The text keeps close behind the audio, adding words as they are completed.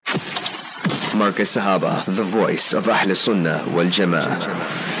Marcus Sahaba, the voice of Ahl Sunnah wal Jama'ah.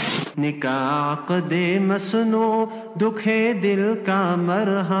 निकाह क़दे मसनो दुखे दिल का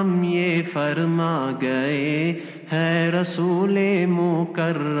मरहम ये फरमा गए है रसूले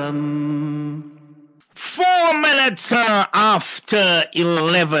मुकर्रम. 4 minutes after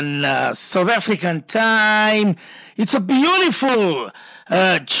 11 South African time. It's a beautiful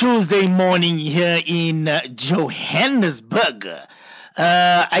Tuesday morning here in Johannesburg.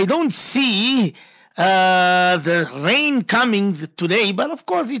 I don't see the rain coming today, but of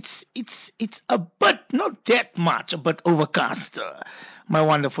course it's a bit, not that much, but overcast. My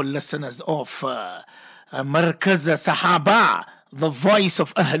wonderful listeners of Markaz Sahaba, the voice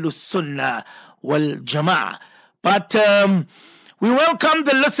of Ahlus Sunnah wal Jama'ah. But we welcome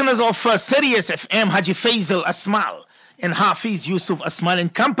the listeners of Sirius FM, Haji Faisal Asmal and Hafiz Yusuf Asmal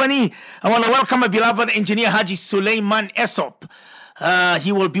and Company. I want to welcome my beloved engineer Haji Suleiman Esop.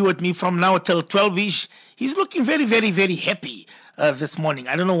 He will be with me from now till 12ish. He's looking very, very, very happy this morning.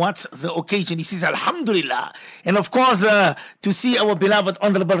 I don't know what's the occasion. He says, Alhamdulillah. And of course, to see our beloved,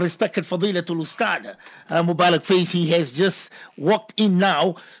 honorable, respected Fadilatul Ustad, Mubarak Faiz, he has just walked in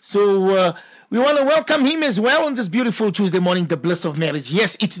now. So we want to welcome him as well on this beautiful Tuesday morning, the bliss of marriage.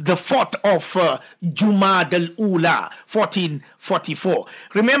 Yes, it's the 4th of Jumad al-Ula, 1444.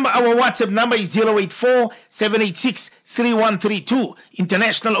 Remember, our WhatsApp number is 084-786-3132.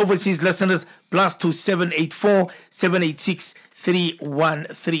 International overseas listeners, +2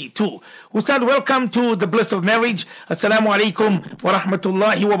 784-786-3132. Ustad, welcome to the bliss of marriage. Assalamu alaikum wa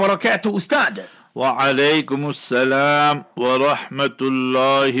rahmatullahi wa barakatuh, Ustad. وعليكم السلام ورحمة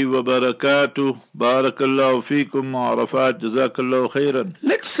الله وبركاته. بارك الله فيكم وعرفات. جزاك الله خيرا.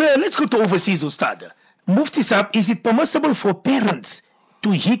 Let's go to overseas, Ustad. Mufti Sahib, is it permissible for parents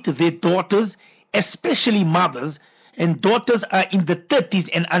to hit their daughters, especially mothers, and daughters are in the 30s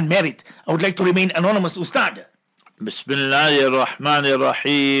and unmarried? I would like to remain anonymous, Ustad. بسم الله الرحمن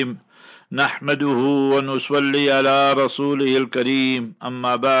الرحيم. نحمده ونصلي على رسوله الكريم.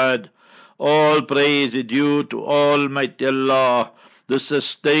 أما بعد. All praise is due to Almighty Allah, the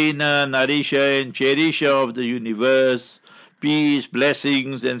sustainer, nourisher and cherisher of the universe. Peace,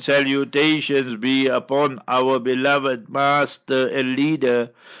 blessings and salutations be upon our beloved master and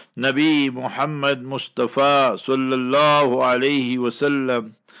leader, Nabi Muhammad Mustafa sallallahu alayhi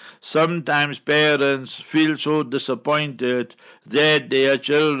wasallam. Sometimes parents feel so disappointed that their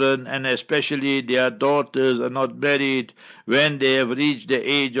children, and especially their daughters, are not married when they have reached the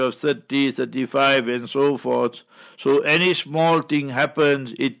age of 30, 35 and so forth. So any small thing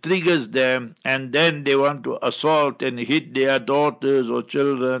happens, it triggers them, and then they want to assault and hit their daughters or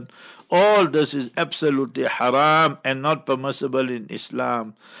children. All this is absolutely haram and not permissible in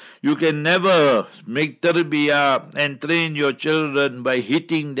Islam. You can never make tarbiyah and train your children by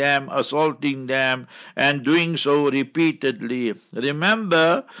hitting them, assaulting them, and doing so repeatedly.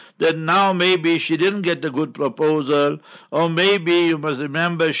 Remember that now maybe she didn't get a good proposal, or maybe you must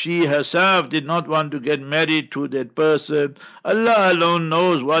remember she herself did not want to get married to that person. Allah alone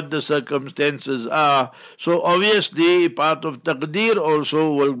knows what the circumstances are. So obviously part of taqdeer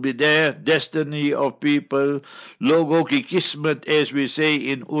also will be there, destiny of people, logo ki kismat, as we say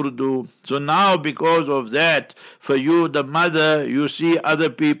in Urdu. So now because of that, for you the mother, you see other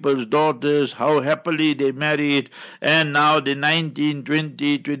people's daughters, how happily they married, and now they're 19,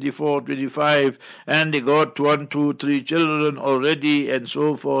 20, 24, 25, and they got 1, 2, 3 children already and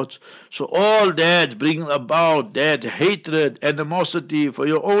so forth. So all that bring about that hatred, animosity for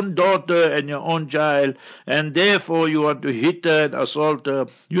your own daughter and your own child, and therefore you want to hit her and assault her.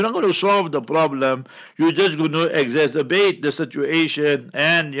 You're not going to solve the problem. You're just going to exacerbate the situation,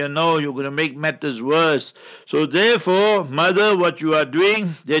 and you're going to make matters worse. So therefore, mother, what you are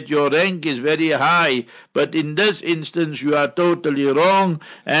doing, that your rank is very high, but in this instance you are totally wrong,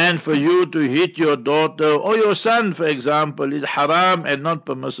 and for you to hit your daughter or your son, for example, is haram and not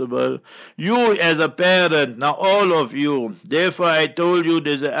permissible. You as a parent, now all of you, therefore I told you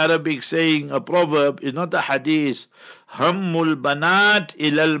there's an Arabic saying, a proverb, it's not a hadith, Hammul banat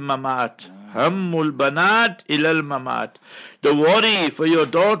ilal mamat. Hammul banat ilal mamat. The worry for your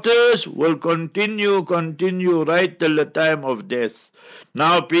daughters will continue right till the time of death.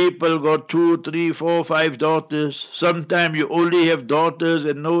 Now people got 2, 3, 4, 5 daughters. Sometimes you only have daughters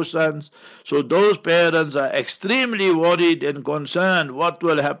and no sons. So those parents are extremely worried and concerned what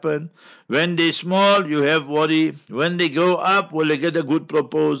will happen. When they're small, you have worry. When they grow up, will they get a good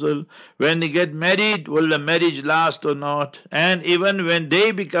proposal? When they get married, will the marriage last or not? And even when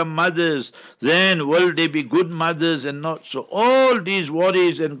they become mothers, then will they be good mothers and not? So all these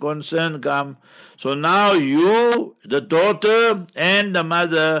worries and concern come. So now you, the daughter and the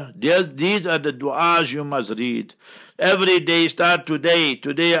mother, these are the du'as you must read. Every day, start today.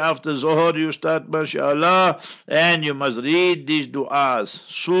 Today after Zohar you start, mashallah, and you must read these du'as.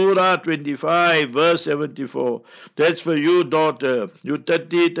 Surah 25, verse 74. That's for you, daughter. You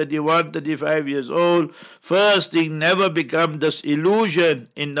 30, 31, 35 years old. First thing, never become disillusioned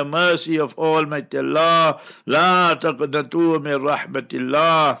in the mercy of Almighty Allah. La taqnatu min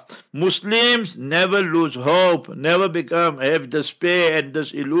rahmatillah. Muslims never lose hope, never have despair and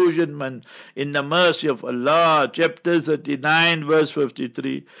disillusionment in the mercy of Allah. Chapter 39, verse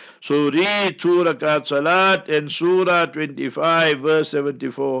 53. So read 2 rakat salat and Surah 25, verse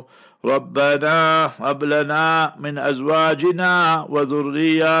 74. ربنا هب لنا من أزواجنا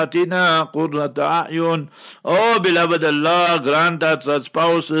وذرياتنا قرة أعين. Oh beloved Allah, grant us such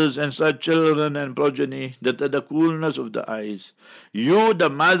spouses and such children and progeny that are the coolness of the eyes. You, the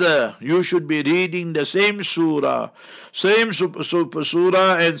mother, you should be reading the same surah, same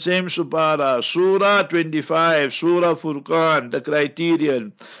surah and same supara. Surah 25, Surah Furqan, the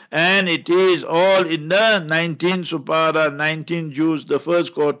criterion. And it is all in the 19th supara, 19 Juz, the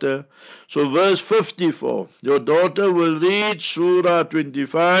first quarter. So verse 54, your daughter will read Surah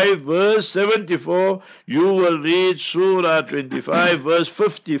 25, verse 74. You will read Surah 25, verse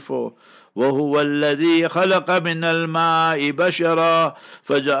 54. وهو الذي خلق من الماء بشرا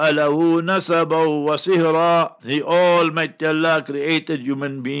فجعله نسبا وصهرا. The Almighty Allah created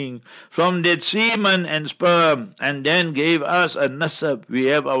human being from that semen and sperm and then gave us a nasab. We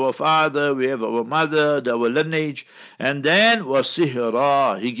have our father, we have our mother, our lineage, and then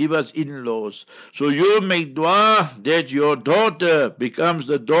wasihra, He gave us in-laws. So you make dua that your daughter becomes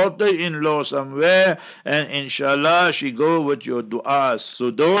the daughter-in-law somewhere, and inshallah she go with your du'as. So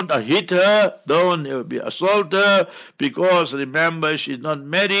don't hit her, don't be assault her, because remember she's not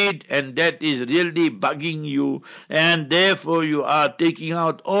married and that is really bugging you, and therefore you are taking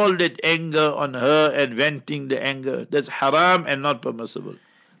out all that anger on her and venting the anger. That's haram and not permissible.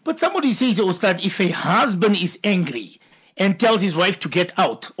 But somebody says, Ustad, if a husband is angry and tells his wife to get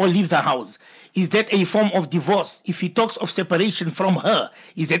out or leave the house, is that a form of divorce? If he talks of separation from her,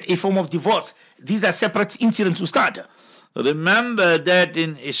 is that a form of divorce? These are separate incidents, Ustad. Remember that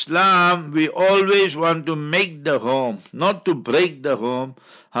in Islam we always want to make the home, not to break the home.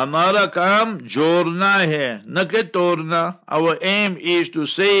 Hamara काम जोड़ना है न के तोड़ना. Our aim is to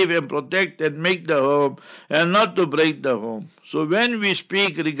save and protect and make the home and not to break the home. So when we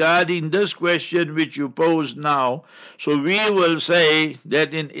speak regarding this question which you pose now, so we will say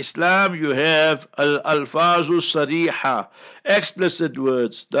that in Islam you have al-alfazu sariha, explicit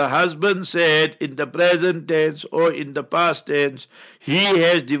words. The husband said in the present tense or in the past tense, he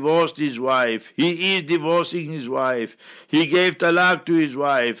has divorced his wife, he is divorcing his wife, he gave talaq to his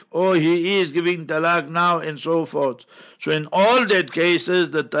wife, or he is giving talaq now, and so forth. So in all that cases,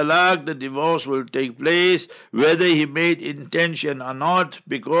 the talaq, the divorce will take place, whether he made intention or not,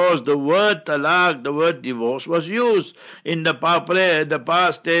 because the word talaq, the word divorce was used in the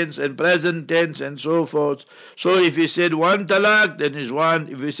past tense and present tense and so forth. So if he said one talaq, then is one.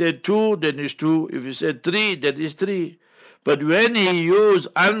 If he said two, then is two. If he said three, then is three. But when he used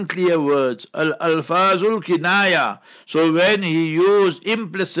unclear words, al-alfazul kinaya, so when he used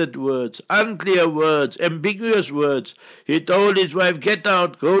implicit words, unclear words, ambiguous words, he told his wife, get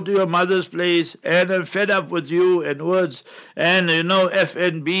out, go to your mother's place, and I'm fed up with you, and words, and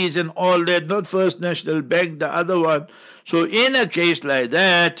FNBs and all that, not First National Bank, the other one. So in a case like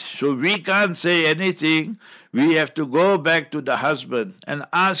that, so we can't say anything. We have to go back to the husband and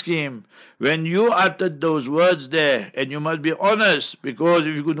ask him, when you uttered those words there, and you must be honest, because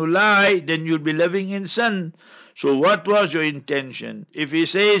if you're going to lie, then you'll be living in sin. So what was your intention? If he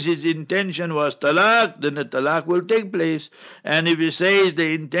says his intention was talaq, then the talaq will take place. And if he says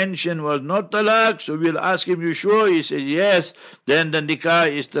the intention was not talaq, so we'll ask him, you sure? He says yes, then the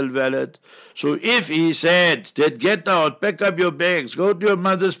nikah is still valid. So if he said that get out, pack up your bags, go to your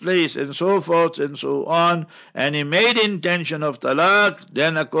mother's place, and so forth and so on, and he made intention of talaq,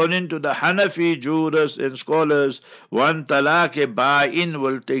 then according to the Hanafi jurists and scholars, one talaq-e-ba'in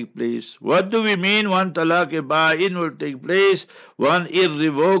will take place. What do we mean one talaq-e-ba'in will take place? One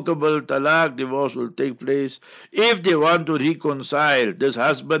irrevocable talaq, divorce, will take place. If they want to reconcile, this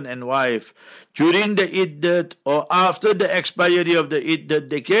husband and wife, during the iddat or after the expiry of the iddat,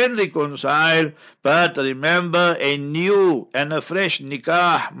 they can reconcile, but remember, a new and a fresh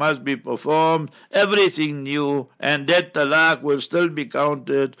nikah must be performed, everything new, and that talaq will still be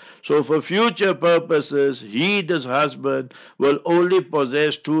counted. So for future purposes, he, this husband, will only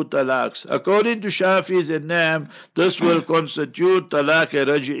possess two talaqs. According to Shafis and them, this will constitute do talaq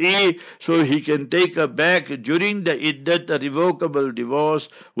raj'i, so he can take her back during the iddat, a revocable divorce,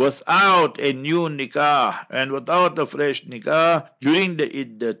 without a new nikah and without a fresh nikah during the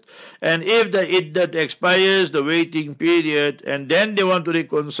iddat. And if the iddat expires, the waiting period, and then they want to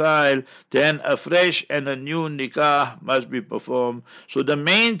reconcile, then a fresh and a new nikah must be performed. So the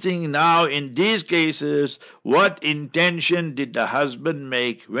main thing now in these cases, what intention did the husband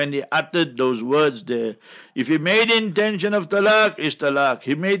make when he uttered those words there? If he made intention of talaq, is talaq.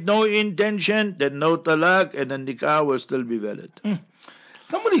 He made no intention, then no talaq, and the nikah will still be valid.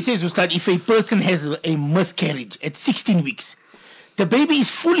 Somebody says, Ustad, if a person has a miscarriage at 16 weeks, the baby is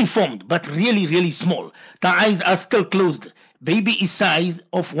fully formed, but really, really small. The eyes are still closed. Baby is size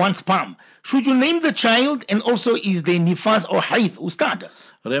of one's palm. Should you name the child? And also, is there nifas or haid, Ustad?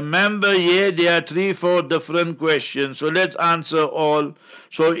 Remember, there are 3-4 different questions. So let's answer all.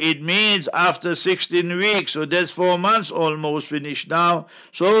 So it means after 16 weeks, so that's 4 months almost finished now.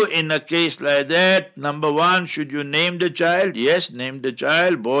 So in a case like that, number one, should you name the child? Yes, name the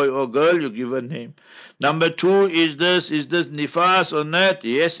child, boy or girl, you give a name. Number two, is this nifas or not?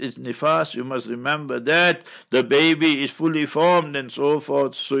 Yes, it's nifas. You must remember that. The baby is fully formed and so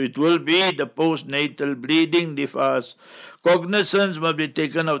forth. So it will be the postnatal bleeding nifas. Cognizance must be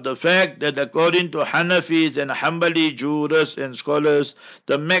taken of the fact that according to Hanafis and Hanbali jurists and scholars,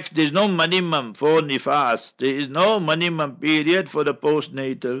 there is no minimum for nifas. There is no minimum period for the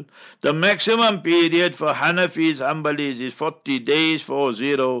postnatal. The maximum period for Hanafis, Hanbalis is 40 days,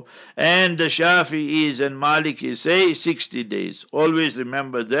 40, and the Shafi'is and Malikis say 60 days. Always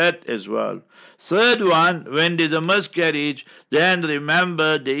remember that as well. Third one, when there is a miscarriage, then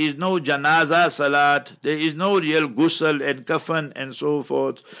remember there is no janaza salat, there is no real ghusl and kafan and so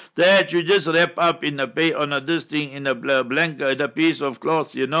forth. That you just wrap up in a blanket, a piece of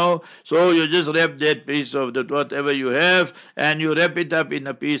cloth, So you just wrap that piece of whatever you have, and you wrap it up in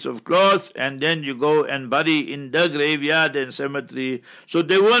a piece of cloth, and then you go and bury in the graveyard and cemetery. So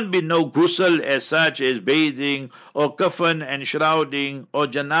there won't be no ghusl as such as bathing or kafan and shrouding or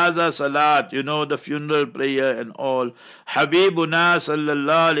janaza salat, the funeral prayer and all. Habibuna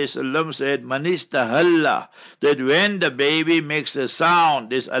sallallahu alaihi wasallam said, manistahalla, that when the baby makes a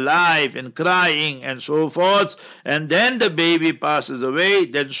sound, is alive and crying and so forth, and then the baby passes away,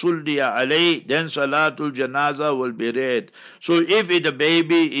 then suldiya alay, then salatul janaza will be read. So if the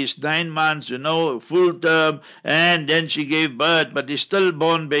baby is 9 months, full term, and then she gave birth, but is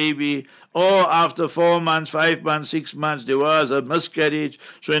stillborn baby, or after 4 months, 5 months, 6 months, there was a miscarriage.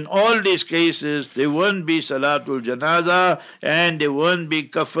 So in all these cases, there won't be salatul janaza, and there won't be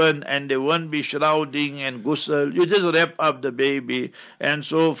kafan, and there won't be shrouding and ghusl. You just wrap up the baby, and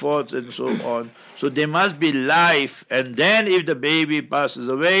so forth and so on. So there must be life, and then if the baby passes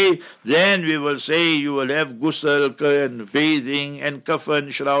away, then we will say you will have ghusl and bathing and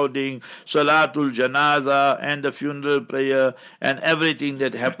kafan, shrouding, salatul janaza, and the funeral prayer, and everything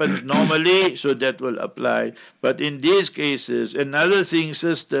that happens normally. So that will apply. But in these cases, another thing,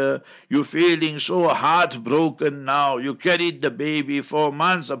 sister, you're feeling so heartbroken now. You carried the baby 4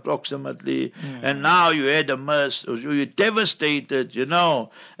 months approximately, and now you had a miss. You're devastated,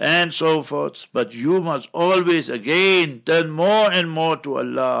 and so forth. But you must always again turn more and more to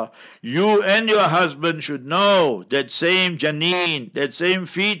Allah. You and your husband should know that same janeen, that same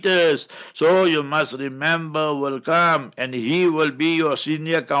fetus. So you must remember will come, and he will be your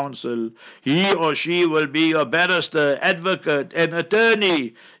senior counsel. He or she will be your barrister, advocate, and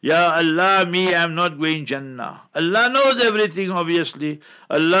attorney. Ya Allah, me, I'm not going Jannah. Allah knows everything, obviously.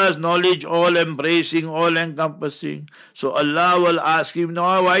 Allah's knowledge, all embracing, all encompassing. So Allah will ask him,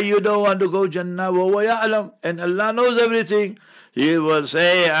 no, why you don't want to go Jannah? And Allah knows everything. He will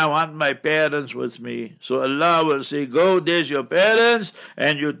say, I want my parents with me. So Allah will say, go, there's your parents,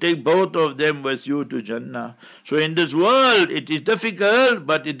 and you take both of them with you to Jannah. So in this world, it is difficult,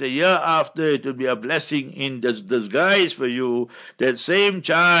 but in the year after, it will be a blessing in disguise for you. That same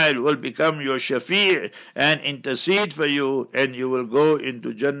child will become your shafi' and intercede for you, and you will go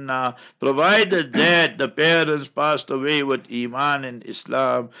into Jannah, provided that the parents passed away with Iman and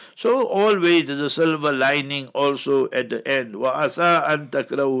Islam. So always there's a silver lining also at the end. عَسَىٰ أَن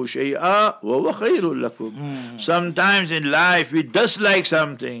تَكْرَهُوا شَيْئًا وَهُوَ خَيْرٌ لَكُمْ. Sometimes in life we dislike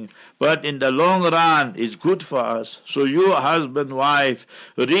something, but in the long run it's good for us. So you husband, wife,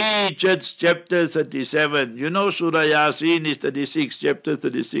 read chapter 37. You know Surah Yasin is 36, chapter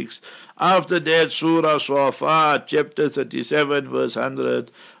 36. After that, Surah Safat, chapter 37, verse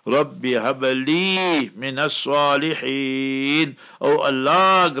 100. Rabbi habali minas salihin. Oh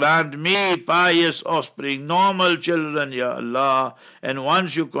Allah, grant me pious offspring, normal children, Ya Allah. And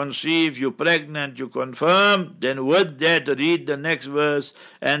once you conceive, you pregnant, you confirm, then with that read the next verse,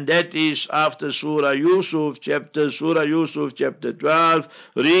 and that is after Surah Yusuf, chapter 12.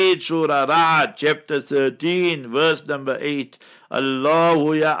 Read Surah Ra'd, chapter 13, verse number 8.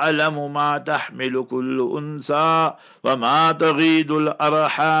 الله يعلم ما تحمل كل أنثى وما تغيض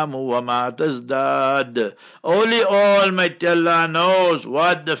الأرحام وما تزداد. Only Almighty Allah knows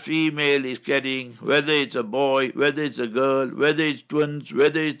what the female is carrying, whether it's a boy, whether it's a girl, whether it's twins,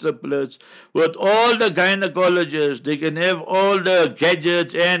 whether it's triplets. With all the gynecologists, they can have all the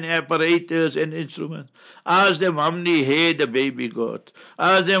gadgets and apparatus and instruments. Ask them how many hair the baby got.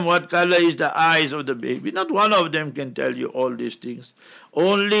 Ask them what color is the eyes of the baby. Not one of them can tell you all these things.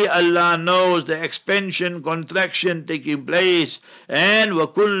 Only Allah knows the expansion, contraction taking place. And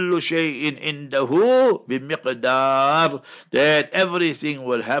وَكُلُّ شَيْءٍ إِنْدَهُ بِمِقْدَارٍ, that everything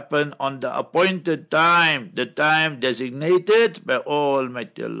will happen on the appointed time, the time designated by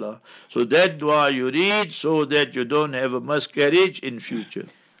Almighty Allah. So that dua you read so that you don't have a miscarriage in future.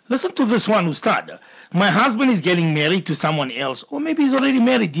 Listen to this one, Ustad. My husband is getting married to someone else, or maybe he's already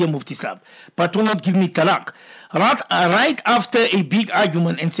married, dear Mufti Sahib, but will not give me talaq. Right after a big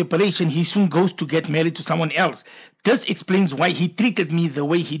argument and separation, he soon goes to get married to someone else. This explains why he treated me the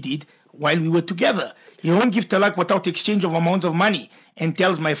way he did while we were together. He won't give talaq without exchange of amounts of money, and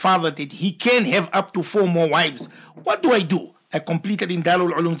tells my father that he can have up to 4 more wives. What do I do? I completed in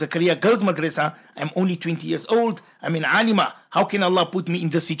Darul Ulum Zakaria Girls Madrasa. I'm only 20 years old. I'm an alima. How can Allah put me in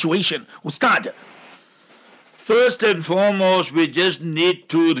this situation? Ustad. First and foremost, we just need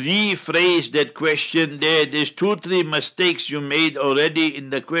to rephrase that question there. There's 2-3 mistakes you made already in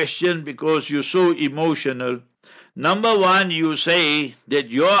the question because you're so emotional. Number one, you say that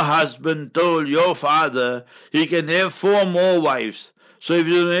your husband told your father he can have 4 more wives. So if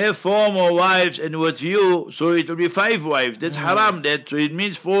you have 4 more wives and with you, so it will be 5 wives. That's haram. That so it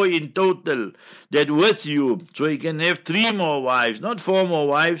means 4 in total. That with you, so he can have 3 more wives, not 4 more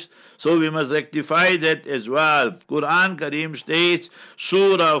wives. So we must rectify that as well. Quran Kareem states,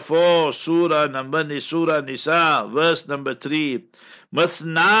 Surah 4, Surah Nisa, verse number 3.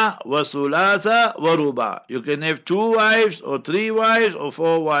 Masna wa sulasa wa ruba. You can have 2 wives or 3 wives or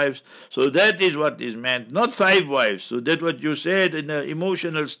 4 wives. So that is what is meant, not 5 wives. So that's what you said in an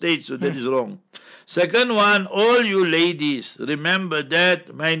emotional state, so that is wrong. Second one, all you ladies, remember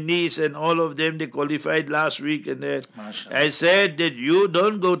that my niece and all of them, they qualified last week and that. I said that you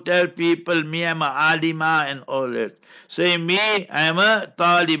don't go tell people, me I'm a alima and all that. Say me, I'm a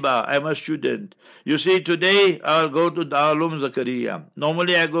taliba, I'm a student. You see, today I'll go to Darul Zakaria.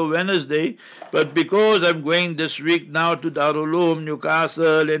 Normally I go Wednesday, but because I'm going this week now to Darul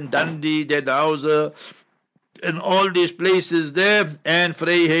Newcastle and Dundee, Dedhauser, and all these places there, and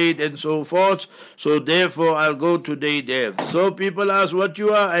Freiheit and so forth. So therefore I'll go today there. So people ask what you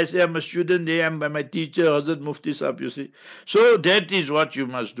are. I say I'm a student there. I'm by my teacher, Hazrat Mufti Sahib, you see. So that is what you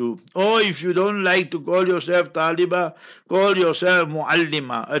must do. Or if you don't like to call yourself Taliba, call yourself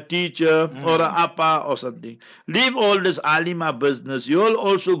Muallima, a teacher or a Appa or something. Leave all this Alima business. You'll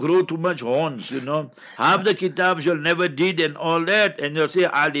also grow too much horns, you know. Half the kitabs you'll never did and all that, and you'll say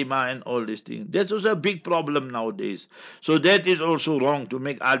Alima and all these things. That's also a big problem nowadays. So that is also wrong to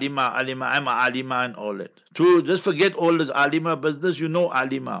make Alima, I'm a Alima and all that. To just forget all this Alima business, you know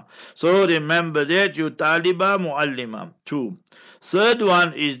Alima. So remember that, you Taliba, Muallima. 2. Third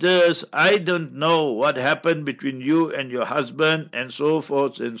one is this, I don't know what happened between you and your husband and so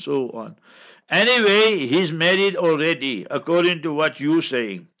forth and so on. Anyway, he's married already, according to what you're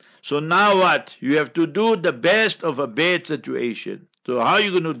saying. So now what? You have to do the best of a bad situation. So how are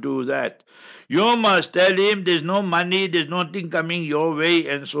you going to do that? You must tell him there's no money, there's nothing coming your way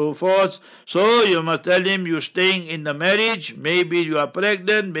and so forth. So you must tell him you're staying in the marriage. Maybe you are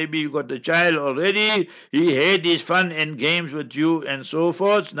pregnant, maybe you got a child already. He had his fun and games with you and so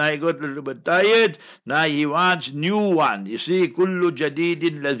forth. Now he got a little bit tired. Now he wants new one. You see, kullu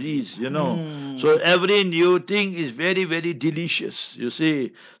jadidin laziz, you know. So every new thing is very, very delicious, you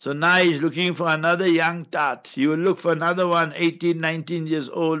see. So now he's looking for another young tart. He will look for another one, 18, 19 years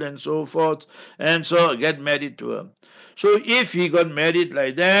old and so forth. And so get married to her. So if he got married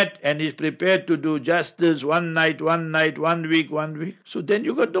like that and is prepared to do justice one night, 1 week, so then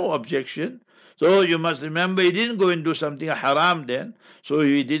you got no objection. So you must remember he didn't go and do something haram then. So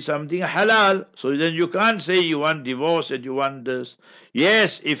he did something halal. So then you can't say you want divorce and you want this.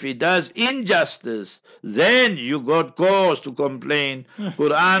 Yes, if he does injustice, then you got cause to complain.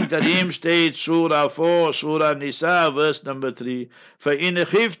 Quran Kareem states, Surah 4, Surah Nisa, verse number 3. فَإِنْ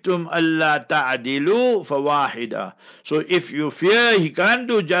خِفْتُمْ أَلَّا تَعْدِلُوا فَوَاحِدًا. So if you fear he can't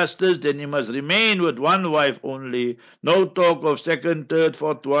do justice, then he must remain with one wife only. No talk of second, third,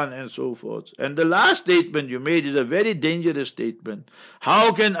 fourth one, and so forth. And the last statement you made is a very dangerous statement.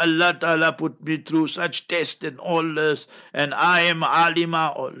 How can Allah Ta'ala put me through such test and all this, and I am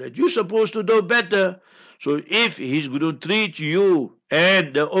alima, all that? You're supposed to do better. So if he's going to treat you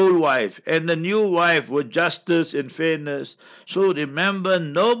and the old wife and the new wife with justice and fairness, so remember,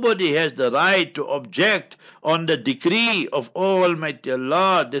 nobody has the right to object on the decree of Almighty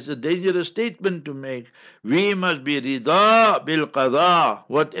Allah. That's a dangerous statement to make. We must be rida bil qada.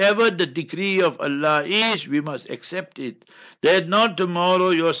 Whatever the decree of Allah is, we must accept it. That not tomorrow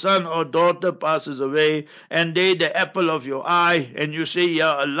your son or daughter passes away and they the apple of your eye, and you say,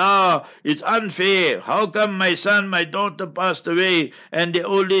 Ya Allah, it's unfair. How come my son, my daughter passed away and they're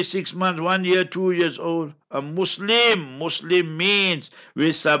only 6 months, 1 year, 2 years old? A Muslim means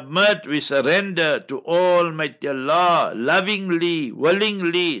we submit, we surrender to Almighty Allah, lovingly,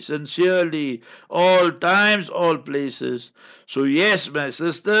 willingly, sincerely, all times, all places. So yes, my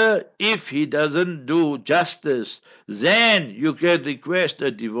sister, if he doesn't do justice, then you can request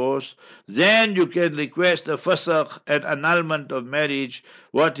a divorce, then you can request a fasakh, an annulment of marriage.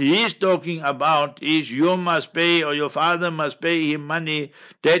 What he is talking about is you must pay, or your father must pay him money.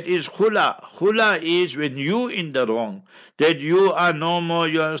 That is khula. Khula is when you in the wrong, that you are no more,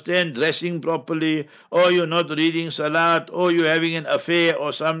 you understand, dressing properly, or you're not reading salat, or you're having an affair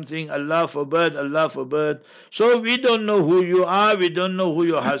or something. Allah forbid, Allah forbid. So we don't know who you are, we don't know who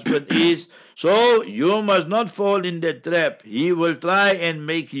your husband is. So you must not fall in that trap. He will try and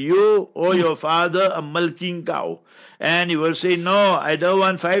make you or your father a milking cow. And he will say, no, I don't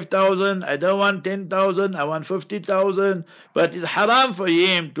want 5,000, I don't want 10,000, I want 50,000. But it's haram for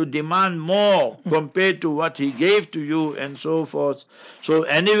him to demand more compared to what he gave to you and so forth. So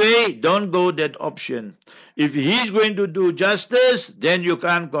anyway, don't go that option. If he's going to do justice, then you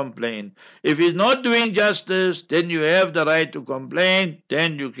can't complain. If he's not doing justice, then you have the right to complain.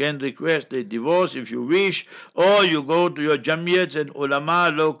 Then you can request a divorce if you wish, or you go to your jamiyats and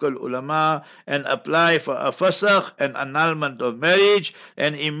ulama, local ulama, and apply for a fasakh, an annulment of marriage,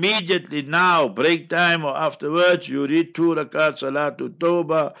 and immediately now, break time or afterwards, you read 2 rakat salatul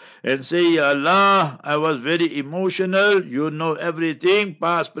tawbah and say, Ya Allah, I was very emotional. You know everything,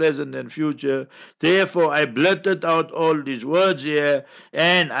 past, present, and future. Therefore, I blurted out all these words here,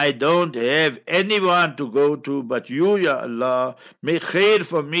 and I don't have anyone to go to but you, Ya Allah. Make khair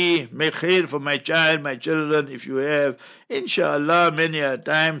for me, make khair for my child, my children, if you have. Inshallah, many a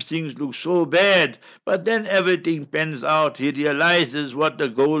time things look so bad, but then everything pans out. He realizes what a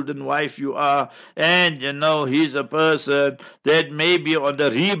golden wife you are, and you know, he's a person that may be on the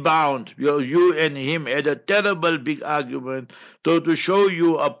rebound. You and him had a terrible big argument. So to show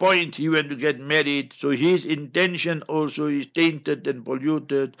you a point, he went to get married, so his intention also is tainted and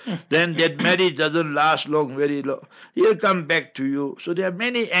polluted. Then that marriage doesn't last very long. He'll come back to you. So there are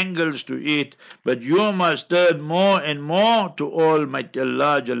many angles to it, but you must turn more and more to Almighty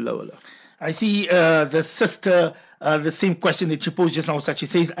Allah Jalla wala. I see the sister, the same question that she posed just now. So she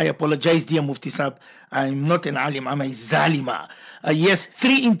says, I apologize, dear Mufti Saab. I'm not an alim, I'm a zalima. Yes,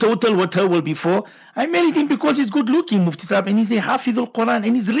 3 in total with her will be 4. I married him because he's good looking, Mufti Saab, and he's a Hafidhul Quran,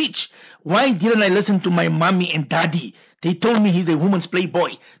 and he's rich. Why didn't I listen to my mommy and daddy? They told me he's a woman's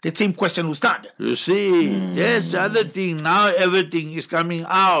playboy. That same question will start. You see, that's the other thing. Now everything is coming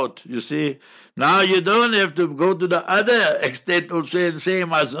out, you see. Now you don't have to go to the other extent also and say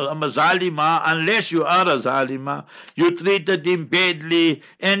I'm a zalima, unless you are a zalima. You treated him badly.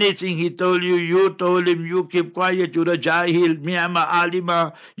 Anything he told you, you told him, you keep quiet, you're a jahil. Me, I'm a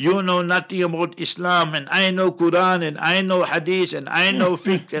alima. You know nothing about Islam, and I know Quran, and I know hadith, and I know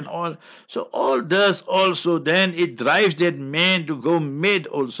fiqh and all. So all this also, then it drives that man to go mad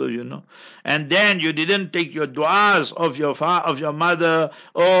also, you know. And then you didn't take your du'as of your mother,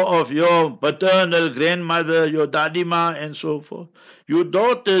 or of your paternal grandmother, your dadima, and so forth. Your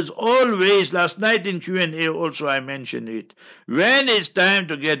daughters always, last night in Q&A also I mentioned it, when it's time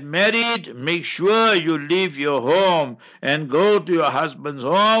to get married, make sure you leave your home and go to your husband's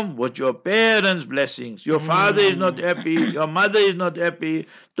home with your parents' blessings. Your father is not happy, your mother is not happy,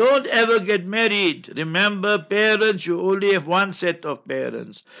 Don't ever get married. Remember, parents, you only have one set of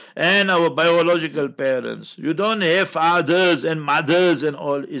parents, and our biological parents. You don't have fathers and mothers and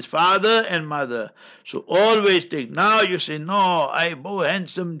all. It's father and mother. So always think. Now you say, no, I bow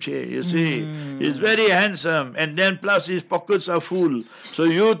handsome chair. You see, he's very handsome, and then plus his pockets are full. So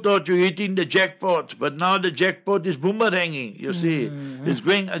you thought you're hitting the jackpot, but now the jackpot is boomeranging. You see, it's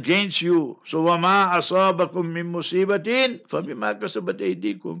going against you. So وَمَا أَصَابَكُم مِّن مُّصِيبَةٍ فَبِمَا كَسَبَتْ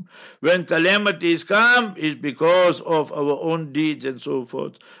أَيْدِيكُم. When calamities come, it's because of our own deeds and so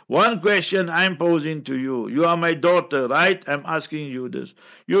forth. One question I'm posing to you. You are my daughter, right? I'm asking you this.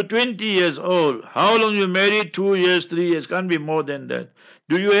 You're 20 years old. How long you married? 2 years, 3 years. Can't be more than that.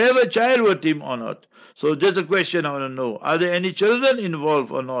 Do you have a child with him or not? So there's a question I want to know. Are there any children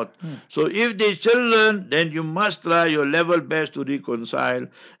involved or not? So if there's children, then you must try your level best to reconcile.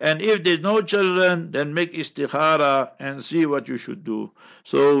 And if there's no children, then make istikhara and see what you should do.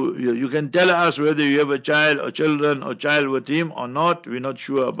 So you can tell us whether you have a child or children or child with him or not. We're not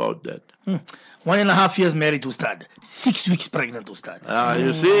sure about that. 1.5 years married, Ustad. 6 weeks pregnant, Ustad.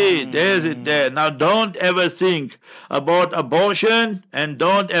 You see, there's it there. Now don't ever think about abortion, and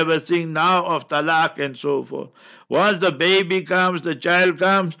don't ever think now of talaq and so forth. Once the baby comes, the child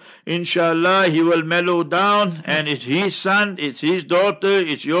comes, inshallah, he will mellow down, and it's his son, it's his daughter,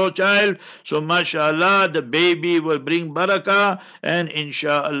 it's your child. So mashallah, the baby will bring barakah, and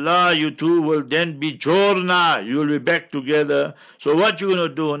inshallah, you two will then be jorna. You will be back together. So what you going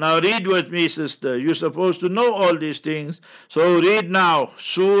to do? Now read with me, sister. You're supposed to know all these things. So read now,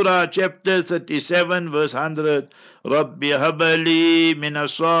 Surah chapter 37, verse 100. Rabbi habali min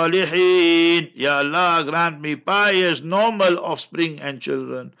as-salihin. Ya Allah, grant me pious, normal offspring and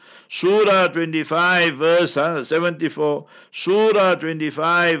children. Surah 25, verse 74. Surah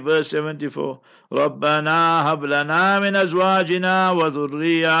 25, verse 74. رَبَّنَا هَبْ لَنَا مِنْ أَزْوَاجِنَا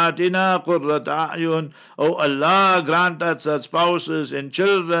وَذُرِّيَّاتِنَا قُرَّةَ أَعْيُنٍ. Oh Allah, grant us such spouses and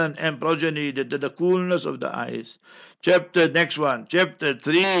children and progeny that the coolness of the eyes. Next one, chapter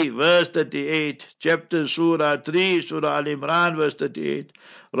 3, verse 38. Chapter Surah 3, Surah Al-Imran, verse 38.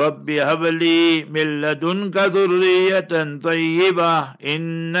 رَبِّ هَبْ لِي مِن لَّدُنكَ ذُرِّيَّةً طَيِّبَةً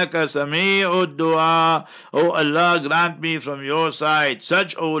إِنَّكَ سَمِيعُ الدُّعَاءِ. Oh Allah, grant me from your side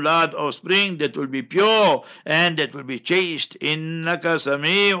such awlad offspring that will be pure and that will be chaste. إِنَّكَ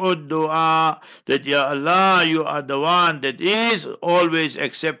سَمِيعُ الدُّعَاءِ. That, Ya Allah, you are the one that is always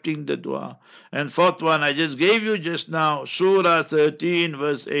accepting the dua. And fourth one I just gave you just now, Surah 13,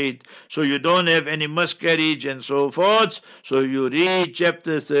 verse 8. So you don't have any miscarriage and so forth. So you read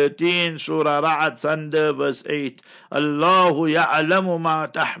chapter 13, Surah Ra'ad, Thunder, verse 8. Allahu ya'alamu ma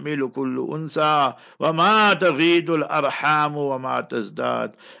tahmilu kullu unsa wa ma taghidu al-arhamu wa ma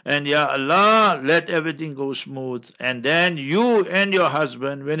tazdad. And Ya Allah, let everything go smooth. And then you and your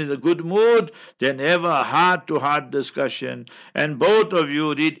husband, when in a good mood, then have a heart-to-heart discussion. And both of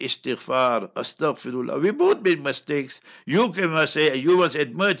you read istighfar. Astaghfirullah. We both made mistakes. You must say, you must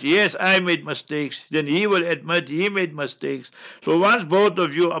admit, yes, I made mistakes. Then he will admit he made mistakes. So once both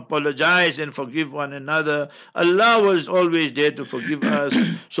of you apologize and forgive one another, Allah was always there to forgive us.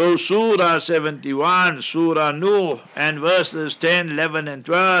 So Surah 71, Surah Nuh, and verses 10, 11, and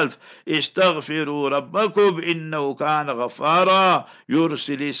 12. Istaghfiru rabbakum innahu kana ghaffara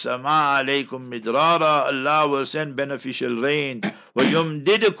yursilis sama alaykum midrara. Allah will send beneficial rain.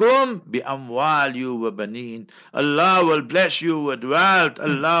 وَيُمْدِدْكُمْ بِأَمْوَالٍ وَبَنِينَ. Allah will bless you with wealth.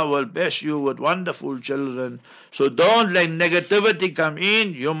 Allah will bless you with wonderful children. So don't let negativity come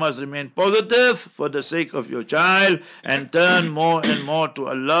in. You must remain positive for the sake of your child and turn more and more to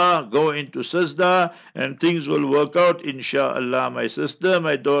Allah. Go into sajda and things will work out, inshallah, my sister,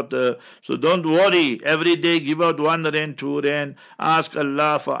 my daughter. So don't worry. Every day give out 1 rand, 2 rand. Ask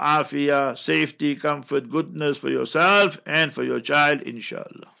Allah for afiyah, safety, comfort, goodness for yourself and for your child,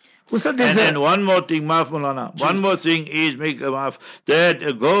 inshallah. And one more thing, Maaf Mulana. One more thing is, make a maaf,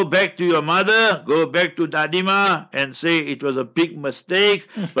 that go back to your mother, go back to Dadima and say it was a big mistake,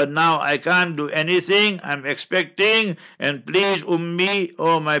 but now I can't do anything. I'm expecting, and please Ummi,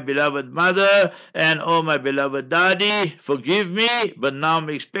 oh my beloved mother, and oh my beloved daddy, forgive me, but now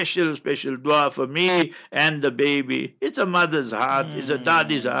make special dua for me and the baby. It's a mother's heart, it's a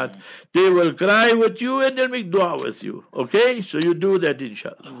daddy's heart. They will cry with you and they'll make dua with you. Okay? So you do that,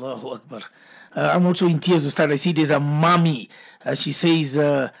 inshallah. Allahu Akbar. I'm also in tears, Ustad. I see there's a mommy. She says,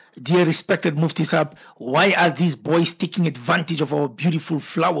 dear respected Mufti Sahib, why are these boys taking advantage of our beautiful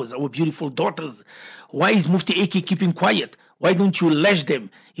flowers, our beautiful daughters? Why is Mufti AK keeping quiet? Why don't you lash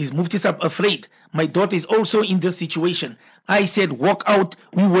them? Is Mufti Sahib afraid? My daughter is also in this situation. I said, walk out,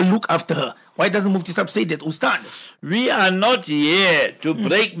 we will look after her. Why doesn't Mufti Sahib say that, Ustad? We are not here to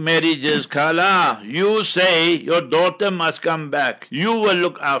break marriages, Kala. You say your daughter must come back. You will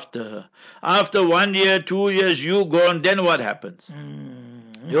look after her. After 1 year, 2 years, you gone, then what happens?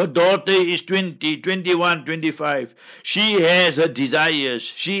 Your daughter is 20, 21, 25. She has her desires.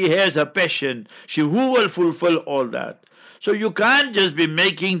 She has her passion. Who will fulfill all that? So you can't just be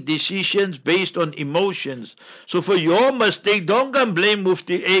making decisions based on emotions. So for your mistake, don't come blame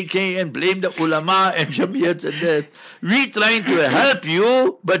Mufti AK and blame the ulama and Jamiyats and that. We trying to help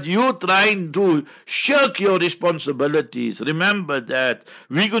you, but you trying to shirk your responsibilities. Remember that.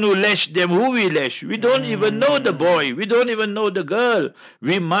 We're going to lash them. Who we lash? We don't even know the boy. We don't even know the girl.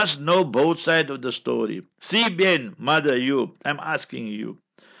 We must know both sides of the story. See, Ben, mother, you, I'm asking you.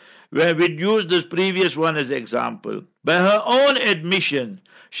 Where we use this previous one as example. By her own admission,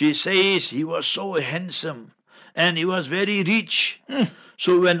 she says he was so handsome and he was very rich.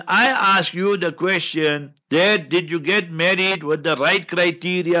 So when I ask you the question, Dad, did you get married with the right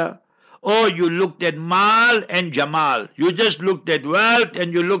criteria? Or you looked at mal and jamal? You just looked at wealth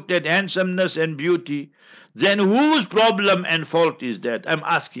and you looked at handsomeness and beauty. Then whose problem and fault is that? I'm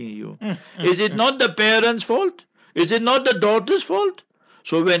asking you. Is it not the parents' fault? Is it not the daughter's fault?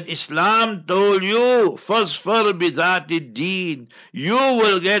 So when Islam told you, Fasfar bidhati deen, you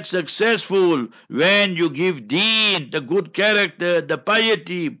will get successful when you give deen, the good character, the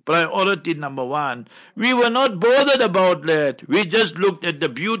piety, priority number one. We were not bothered about that. We just looked at the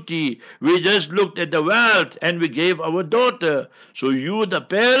beauty, we just looked at the wealth, and we gave our daughter. So you the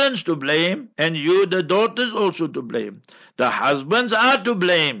parents to blame, and you the daughters also to blame. The husbands are to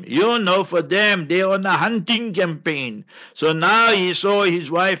blame. You know, for them, they're on a hunting campaign. So now he saw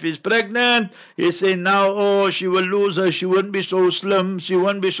his wife is pregnant. He said now, oh, she will lose her. She won't be so slim. She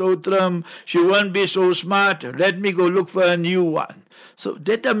won't be so trim. She won't be so smart. Let me go look for a new one. So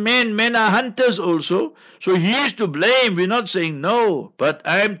that a men are hunters also. So he is to blame. We're not saying no. But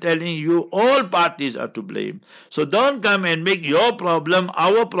I'm telling you, all parties are to blame. So don't come and make your problem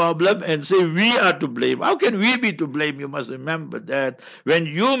our problem and say we are to blame. How can we be to blame? You must remember that when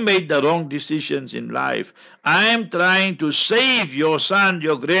you made the wrong decisions in life, I'm trying to save your son,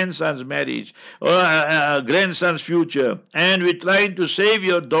 your grandson's marriage, or grandson's future. And we're trying to save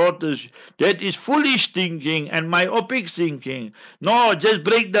your daughters. That is foolish thinking and myopic thinking. No, just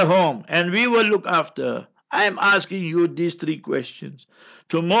break the home and we will look after. I'm asking you these three questions.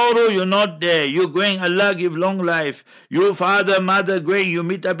 Tomorrow you're not there. You're going, Allah give long life. Your father, mother going, you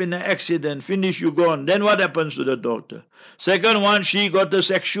meet up in an accident, finish, you gone. Then what happens to the daughter? Second one, she got the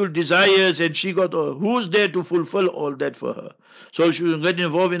sexual desires and she got, who's there to fulfill all that for her? So she will get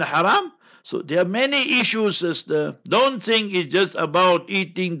involved in haram? So there are many issues, sister. Don't think it's just about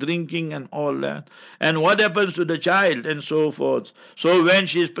eating, drinking and all that. And what happens to the child and so forth. So when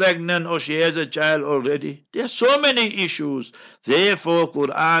she's pregnant or she has a child already, there are so many issues. Therefore,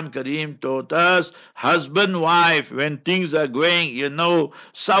 Quran Kareem taught us, husband, wife, when things are going,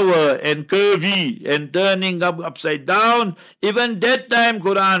 sour and curvy and turning up upside down, even that time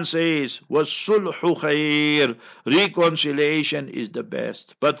Quran says, وَالصُّلْحُ خَيْرٌ, reconciliation is the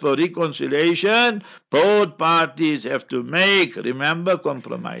best. But for reconciliation, both parties have to make, remember,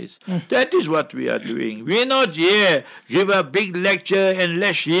 compromise. That is what we are doing. We're not here give a big lecture and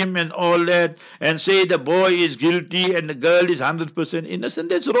lash him and all that and say the boy is guilty and the girl is 100% innocent.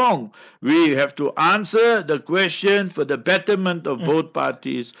 That's wrong. We have to answer the question for the betterment of both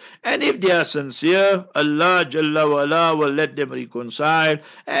parties. And if they are sincere, Allah Jalla wa ala will let them reconcile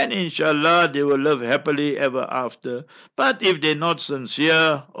and inshallah they will live happily ever after. But if they're not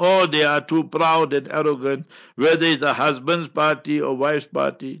sincere or they are too proud and arrogant, whether it's the husband's party or wife's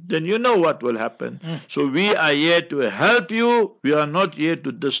party, then you know what will happen. So we are here to help you. We are not here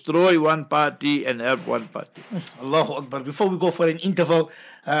to destroy one party and help one party. Allahu Akbar. Before we go for an interval,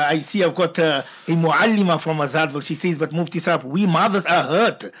 I see I've got a muallima from Azadville. She says, but Mufti Sahib, we mothers are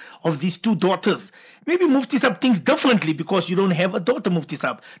hurt of these two daughters. Maybe Mufti Sahib thinks differently because you don't have a daughter, Mufti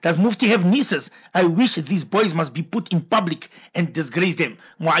Sahib. Does Mufti have nieces? I wish these boys must be put in public and disgrace them.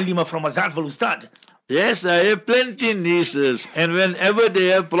 Muallima from Azadville, Ustad. Yes, I have plenty nieces, and whenever they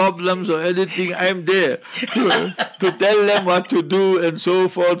have problems or anything, I'm there to tell them what to do and so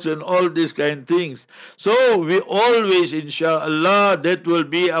forth and all these kind of things. So we always, inshallah, that will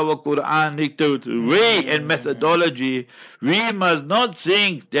be our Quranic way and methodology. We must not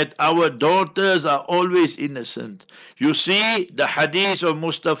think that our daughters are always innocent. You see, the hadith of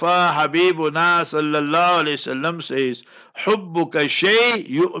Mustafa Habibuna sallallahu alayhi wasallam says, Hubbuka shay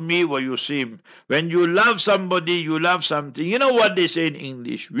yu'mi wa yusim. When you love somebody, you love something. You know what they say in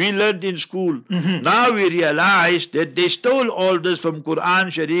English? We learned in school. Now we realize that they stole all this from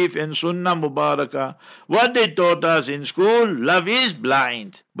Quran Sharif and Sunnah Mubarakah. What they taught us in school, love is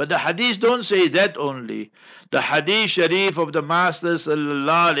blind. But the hadith don't say that only. The hadith sharif of the Master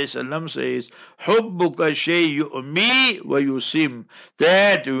sallallahu alaihi wasallam says, Hubbuka shay yu'mi wa yusim.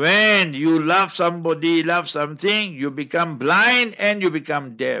 That when you love somebody, love something, you become blind and you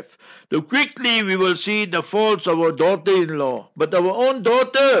become deaf. So quickly we will see the faults of our daughter-in-law. But our own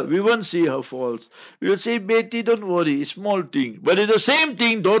daughter, we won't see her faults. We will say, Betty, don't worry, small thing. But it's the same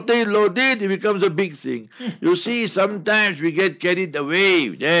thing daughter-in-law did, it becomes a big thing. You see, sometimes we get carried away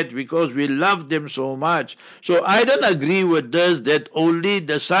that because we love them so much. So I don't agree with this that only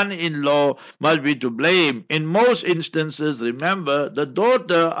the son-in-law must be to blame. In most instances, remember, the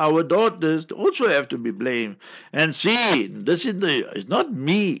daughter, our daughters also have to be blamed. And see, this is it's not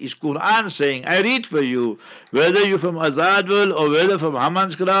me, it's Quran saying. I read for you, whether you're from Azadwal or whether from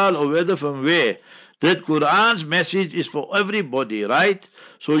Hamanskral or whether from where. That Quran's message is for everybody, right?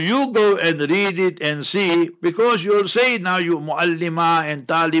 So you go and read it and see, because you'll say now you Muallima and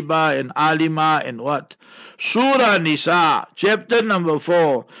Taliba and Alima and what? Surah Nisa, chapter number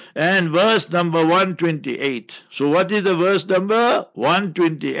 4 and verse number 128. So what is the verse number?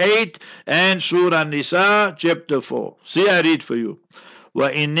 128 and Surah Nisa, chapter 4. See, I read for you.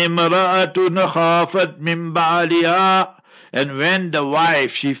 وَإِنِ امْرَأَةٌ خَافَتْ مِنْ بَعْلِهَا. And when the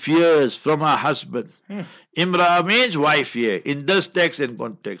wife, she fears from her husband. Imra means wife here, in this text and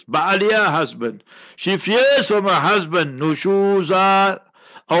context. Ba'aliya, husband. She fears from her husband, nushuza,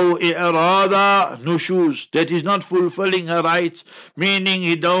 or i'rada, nushuz, that is not fulfilling her rights, meaning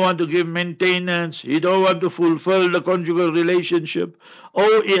he don't want to give maintenance, he don't want to fulfill the conjugal relationship, or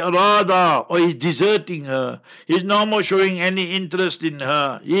i'rada, or he's deserting her, he's no more showing any interest in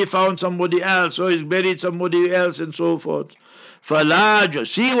her, he found somebody else, or he's married somebody else, and so forth. See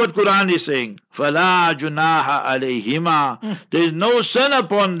what Quran is saying. فَلَا جُنَاحَ عَلَيْهِمَا. There is no sin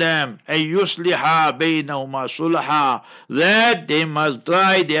upon them. أَيُّصْلِحَا بَيْنَهُمَا صُلْحًا. That they must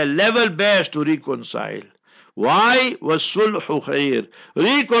try their level best to reconcile. Why? وَالصُّلْحُ خَيْرٌ.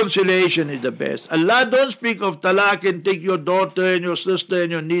 Reconciliation is the best. Allah don't speak of talaq and take your daughter and your sister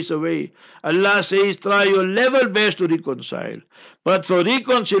and your niece away. Allah says try your level best to reconcile. But for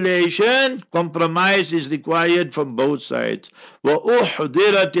reconciliation, compromise is required from both sides.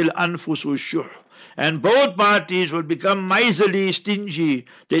 وَأُحْضِرَتِ الْأَنفُسُ الشُّحُّ. And both parties will become miserly, stingy.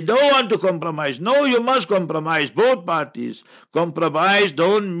 They don't want to compromise. No, you must compromise, both parties. Compromise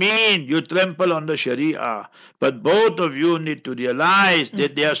don't mean you trample on the Sharia. But both of you need to realize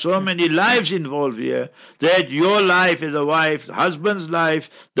that there are so many lives involved here, that your life as a wife, husband's life,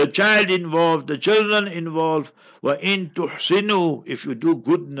 the child involved, the children involved. وَإِن تُحْسِنُوا, if you do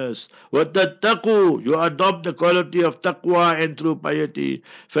goodness, وَتَتَّقُوا, you adopt the quality of taqwa and true piety,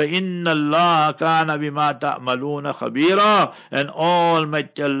 فَإِنَّ اللَّهَ كَانَ بِمَا تَعْمَلُونَ خَبِيرًا. And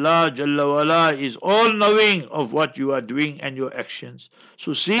Almighty Allah Jalla wala is all knowing of what you are doing and your actions.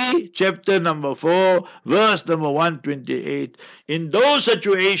 So see chapter number 4, verse number 128. In those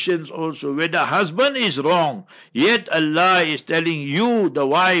situations also where the husband is wrong, yet Allah is telling you, the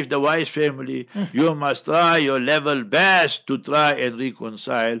wife's family, you must try your level best to try and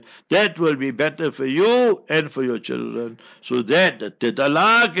reconcile. That will be better for you and for your children. So that the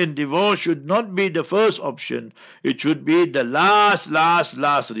talaq and divorce should not be the first option. It should be the last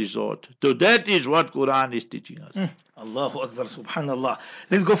resort. So that is what Quran is teaching us. Allahu Akbar, subhanallah.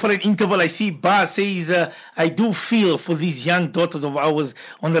 Let's go for an interval. I see Ba says, I do feel for these young daughters of ours,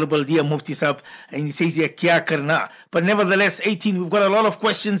 Honorable Dear Mufti Sahab, and he says, kya karna. But nevertheless, 18, we've got a lot of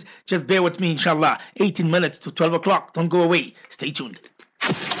questions. Just bear with me, inshallah. 18 minutes to 12 o'clock. Don't go away. Stay tuned.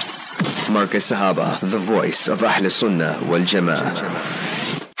 Marcus Sahaba, the voice of Ahl Sunnah wal Jama'ah.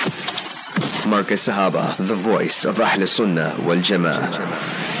 Marcus Sahaba, the voice of Ahl Sunnah wal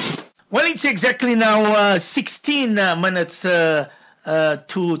Jama'ah. Well, it's exactly now 16 minutes to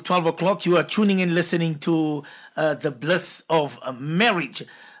 12 o'clock. You are tuning in, listening to the Bliss of Marriage.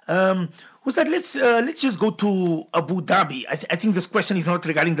 Ustad, let's just go to Abu Dhabi. I think this question is not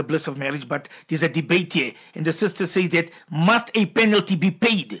regarding the bliss of marriage, but there's a debate here. And the sister says that must a penalty be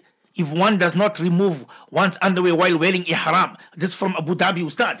paid if one does not remove one's underwear while wearing ihram? This from Abu Dhabi,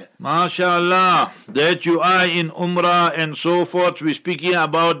 Ustad. MashaAllah, that you are in Umrah and so forth. We're speaking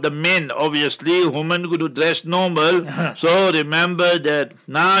about the men, obviously. Women go to dress normal. So remember that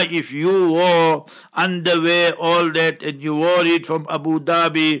now if you wore underwear, all that, and you wore it from Abu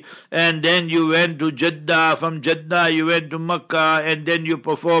Dhabi, and then you went to Jeddah, from Jeddah you went to Makkah, and then you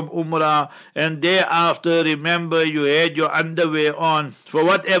performed Umrah, and thereafter, remember, you had your underwear on, for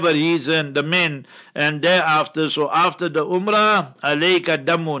whatever reason, the men, and thereafter, so after the Umrah, alayka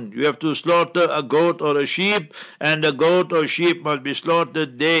damun, you have to slaughter a goat or a sheep, and the goat or sheep must be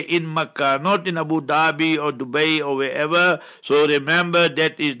slaughtered there in Makkah, not in Abu Dhabi or Dubai or wherever. So remember,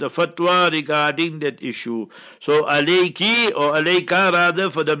 that is the fatwa regarding that issue. So alayki, or alayka rather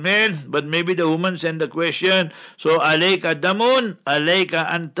for the men, but maybe the woman sent the question. So alayka damun,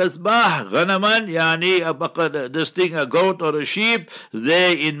 alayka an tasbah ghanaman, yani a baqar, this thing, a goat or a sheep,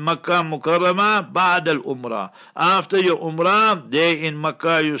 there in Makkah Mukarramah, ba'd al-Umrah. After your Umrah, there in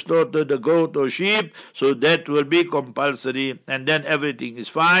Makkah you slaughter the goat or sheep, so that will be compulsory, and then everything is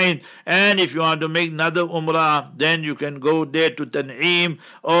fine. And if you want to make another Umrah, then you can go there to Tan'im,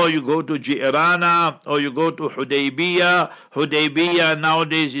 or you go to Ji'rana, or you go to Hudaybiyah. Hudaybiyah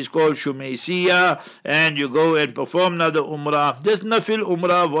nowadays is called Shumaysiyah, and you go and perform another Umrah. There's Nafil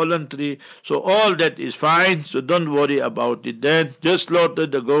Umrah, voluntary, so all that is fine, so don't worry about it then. Just slaughter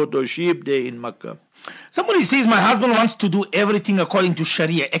the goat or sheep there in Makkah. Somebody says, my husband wants to do everything according to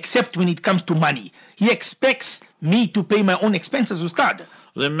Sharia, except when it comes to money. He expects me to pay my own expenses, Ustad.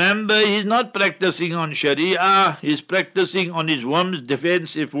 Remember, he's not practicing on Sharia, he's practicing on his whims,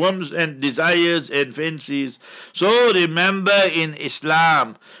 defensive whims and desires and fancies. So remember, in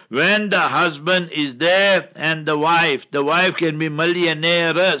Islam, when the husband is there and the wife can be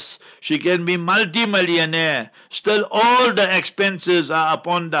millionaires, she can be multi-millionaire, still all the expenses are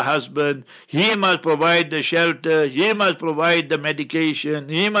upon the husband. He must provide the shelter, he must provide the medication,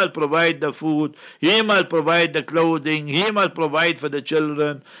 he must provide the food, he must provide the clothing, he must provide for the children.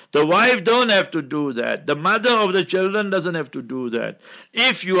 The wife don't have to do that. The mother of the children doesn't have to do that.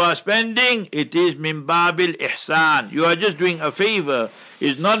 If you are spending, it is min babil ihsan. You are just doing a favor.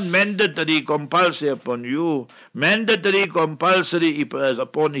 It's not mandatory, compulsory upon you. Mandatory, compulsory is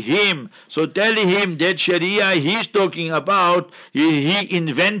upon him. So tell him that Sharia he's talking about, he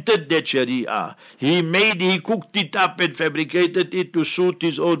invented that Sharia. He cooked it up and fabricated it to suit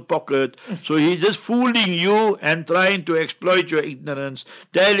his own pocket. So he's just fooling you and trying to exploit your ignorance.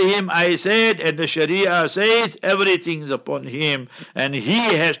 Tell him, I said, and the Sharia says, everything is upon him. And he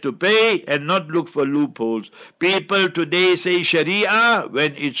has to pay and not look for loopholes. People today say Sharia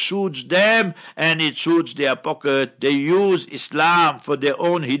when it suits them and it suits their pocket. They use Islam for their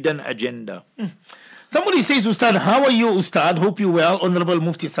own hidden agenda. Somebody says, Ustad, how are you, Ustad? Hope you're well, Honorable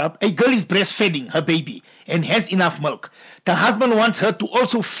Mufti Saab. A girl is breastfeeding her baby and has enough milk. The husband wants her to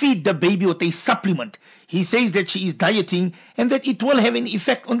also feed the baby with a supplement. He says that she is dieting and that it will have an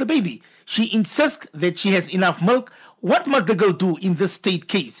effect on the baby. She insists that she has enough milk. What must the girl do in this state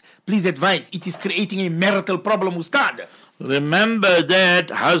case? Please advise. It is creating a marital problem, Ustad. Remember that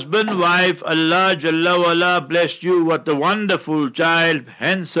husband, wife, Allah Jalla wala blessed you with a wonderful child,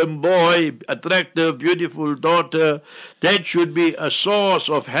 handsome boy, attractive, beautiful daughter. That should be a source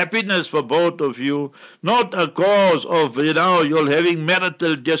of happiness for both of you, not a cause of, you're having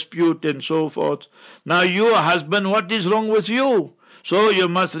marital dispute and so forth. Now you, husband, what is wrong with you? So you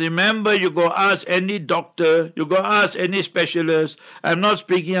must remember, you go ask any doctor, you go ask any specialist. I'm not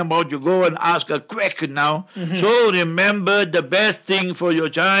speaking about you go and ask a quack now. So remember, the best thing for your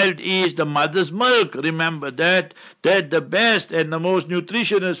child is the mother's milk. Remember that the best and the most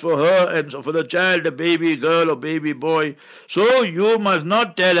nutritious for her and for the child, the baby girl or baby boy. So you must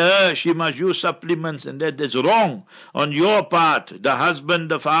not tell her she must use supplements, and that is wrong on your part, the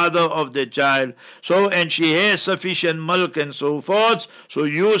husband, the father of the child. So, and she has sufficient milk and so forth. So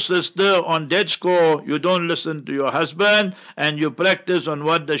you, sister, on that score, you don't listen to your husband and you practice on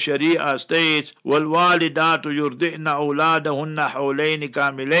what the Sharia states. وَالْوَالِدَاتُ يُرْضِئْنَ أَوْلَادَهُنَّ حَوْلَيْنِ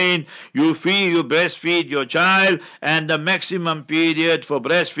كَامِلَيْنِ. You breastfeed your child, and the maximum period for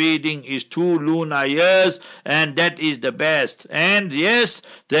breastfeeding is 2 lunar years, and that is the best. And yes,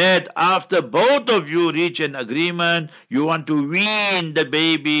 that after both of you reach an agreement, you want to wean the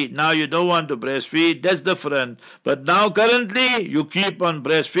baby, now you don't want to breastfeed, that's different. But now currently, you You keep on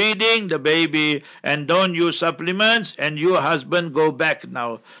breastfeeding the baby and don't use supplements, and your husband go back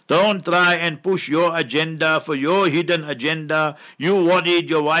now. Don't try and push your agenda for your hidden agenda. You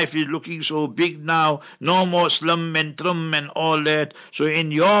worried your wife is looking so big now, no more slim and trim and all that. So in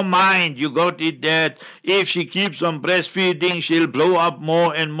your mind you got it that if she keeps on breastfeeding she'll blow up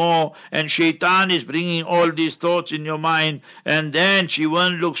more and more, and shaitan is bringing all these thoughts in your mind, and then she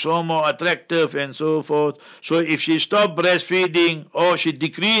won't look so more attractive and so forth. So if she stops breastfeeding or she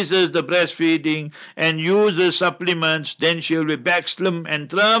decreases the breastfeeding and uses supplements, then she'll be back slim and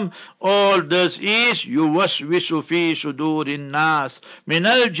trim. All this is yuwaswisu fi sudurin nas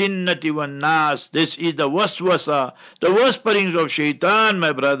minal jinnati wan nas. This is the waswasa, the whisperings of shaitan,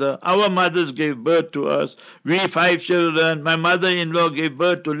 my brother. Our mothers gave birth to us. We 5 children. My mother-in-law gave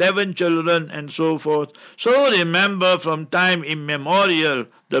birth to 11 children and so forth. So remember, from time immemorial,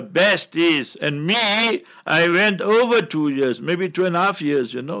 the best is, and me, I went over 2 years, maybe 2.5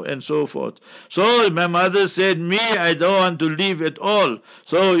 years, and so forth. So my mother said, me, I don't want to leave at all.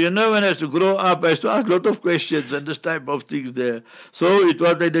 So, when I used to grow up, I used to ask a lot of questions and this type of things there. So it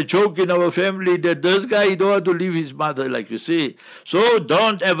was like a joke in our family that this guy, he don't want to leave his mother, like you see. So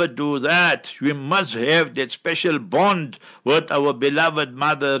don't ever do that. We must have that special bond with our beloved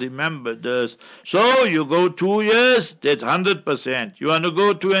mother. Remember this. So you go 2 years, that's 100%. You want to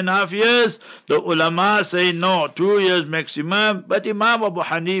go 2.5 years, the ulama say no, 2 years maximum. But Imam Abu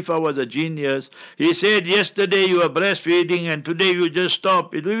Hanifa was a genius. He said, yesterday you were breastfeeding and today you just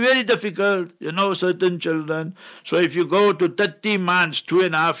stop. It will be very difficult, certain children. So if you go to 30 months,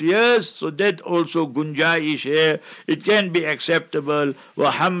 2.5 years, so that also gunjaish here, it can be acceptable.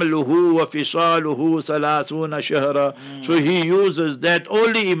 وَحَمْلُهُ وَفِصَالُهُ ثَلَاثُونَ شَهْرًا. So he uses that.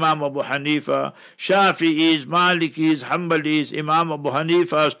 Only Imam Abu Hanifa, Shafi'is, Malikis, Hanbalis, Imam Abu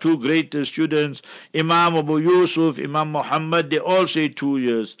Hanifa's 2 greatest students, Imam Abu Yusuf, Imam Muhammad, they all say 2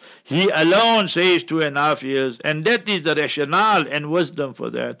 years. He alone says 2.5 years, and that is the rationale and wisdom for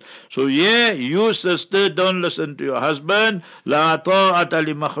that. So you sister, don't listen to your husband. La ta'ata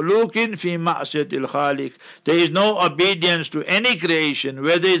li makhluqin fi ma'siyatil khaliq. There is no obedience to any creation,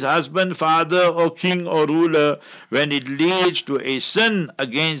 whether it's husband, father, or king or ruler, when it leads to a sin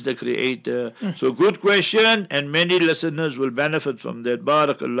against the Creator. So good question, and many listeners will benefit from that.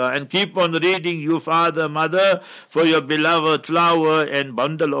 Barakallah. And keep on reading, you father, mother, for your beloved flower and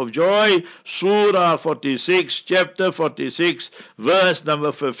bundle of joy. Surah 46, chapter 46, verse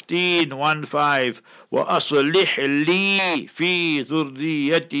number 15, 1-5. وَأَصْلِحْ لِي فِي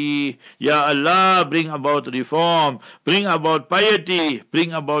ذُرِّيَّتِي. Ya Allah, bring about reform, bring about piety,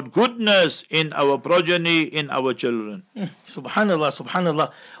 bring about goodness in our progeny, in our children. Subhanallah,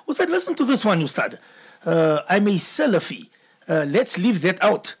 subhanallah. Ustad, listen to this one, Ustad. I'm a Salafi. Let's leave that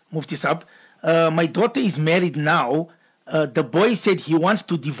out, Mufti Sahab. My daughter is married now. The boy said he wants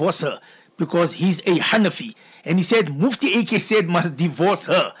to divorce her because he's a Hanafi. And he said, Mufti AK said must divorce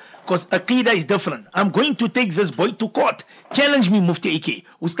her because Aqidah is different. I'm going to take this boy to court. Challenge me, Mufti AK.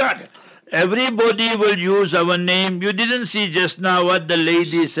 Ustad. Everybody will use our name. You didn't see just now what the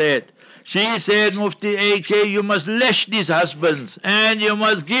lady said. She said, Mufti AK, you must lash these husbands and you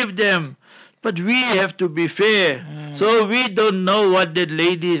must give them. But we have to be fair. So we don't know what that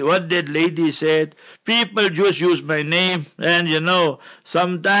lady said. People just use my name, and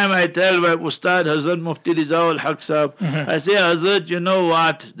sometime I tell my Ustad Hazrat Mufti Rizal Haq Sahab, I say, Hazrat, you know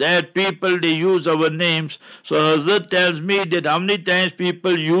what? That people, they use our names. So Hazrat tells me that how many times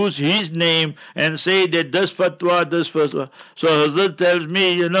people use his name and say that this fatwa, this fatwa. So Hazrat tells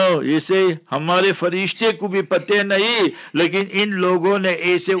me, he say, हमारे फरिश्ते को भी पते नहीं, लेकिन इन लोगों ने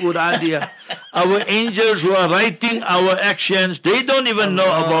ऐसे उड़ा दिया. Our angels who are writing our actions, they don't even know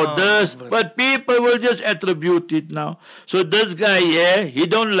about this, but people will just attribute it now. So this guy here, he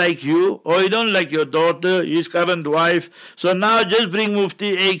don't like you, or he don't like your daughter, his current wife. So now just bring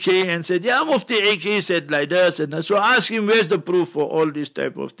Mufti AK and said, yeah, Mufti AK said like this. And so ask him, where's the proof for all these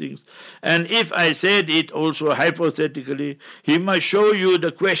type of things? And if I said it also hypothetically, he must show you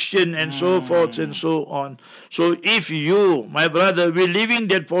the question and so forth and so on. So if you, my brother, we're leaving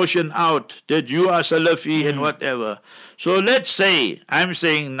that portion out, that you are Salafi and whatever. So let's say, I'm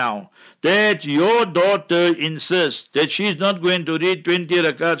saying now, that your daughter insists that she's not going to read 20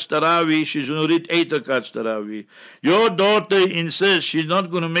 rakats Taraweeh, she's going to read 8 rakats Taraweeh. Your daughter insists she's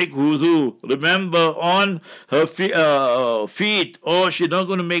not going to make wudu, remember, on her feet, or she's not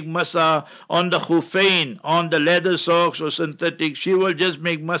going to make masa on the khuffain, on the leather socks or synthetic. She will just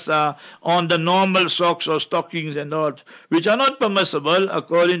make masa on the normal socks or stockings and all, which are not permissible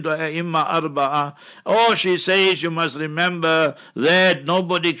according to A'imma Arba'a. Or she says you must remember remember that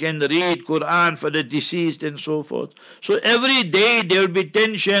nobody can read Quran for the deceased and so forth. So every day there will be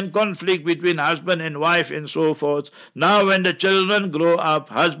tension, conflict between husband and wife and so forth. Now when the children grow up,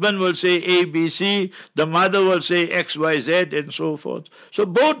 husband will say A, B, C, the mother will say X, Y, Z and so forth. So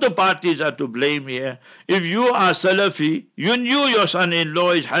both the parties are to blame here. If you are Salafi, you knew your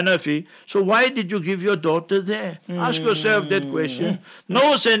son-in-law is Hanafi, so why did you give your daughter there? Ask yourself that question.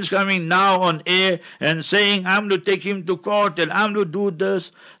 No sense coming now on air and saying, I'm to take him to court and I'm to do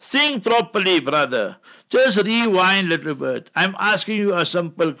this. Think properly, brother. Just rewind a little bit. I'm asking you a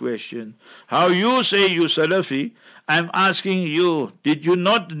simple question. How you say you Salafi, I'm asking you, did you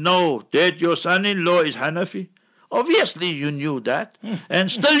not know that your son-in-law is Hanafi? Obviously you knew that,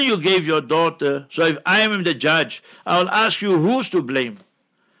 and still you gave your daughter. So if I am the judge, I will ask you, who's to blame?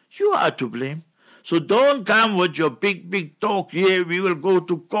 You are to blame. So don't come with your big talk here. We will go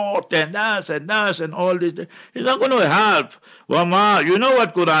to court and us and all this. It's not going to help. Wama, you know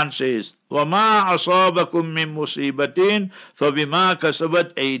what Quran says. وَمَا أَصَابَكُم مِّن مُّصِيبَةٍ فَبِمَا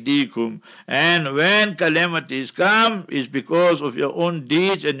كَسَبَتْ أَيْدِيكُم. And when calamities come, it's because of your own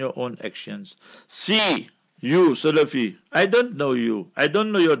deeds and your own actions. See, you, Salafi, I don't know you. I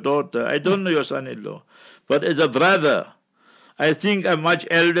don't know your daughter. I don't know your son-in-law. But as a brother, I think I'm much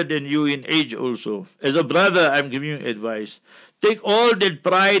elder than you in age also. As a brother, I'm giving you advice. Take all that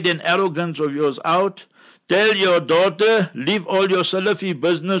pride and arrogance of yours out. Tell your daughter, leave all your Salafi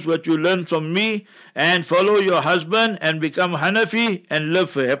business, what you learned from me, and follow your husband and become Hanafi and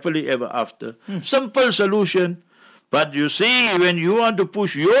live happily ever after. Simple solution. But you see, when you want to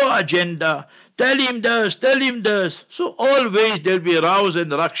push your agenda, tell him this. So always there'll be rows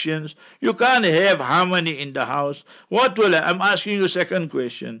and ructions. You can't have harmony in the house. I'm asking you a second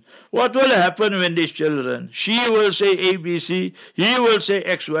question. What will happen when these children? She will say ABC, he will say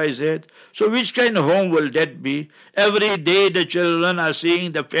XYZ. So which kind of home will that be? Every day the children are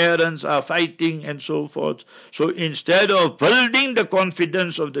seeing the parents are fighting and so forth. So instead of building the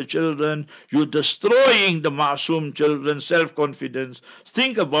confidence of the children, you're destroying the Masoom children's self-confidence.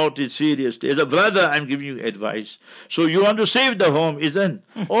 Think about it seriously. As a brother, I'm giving you advice. So you want to save the home, isn't?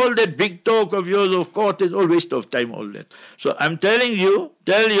 All that big talk of yours of court is all waste of time, all that. So I'm telling you,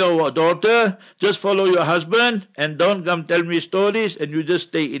 tell your daughter, just follow your husband and don't come tell me stories and you just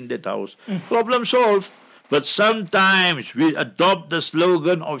stay in that house. Problem solved. But sometimes we adopt the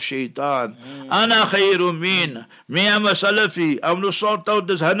slogan of shaitan. Ana khairu min. Me, I'm a Salafi. I'm going to sort out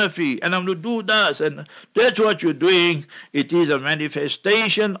this Hanafi. And I'm going to do this. And that's what you're doing. It is a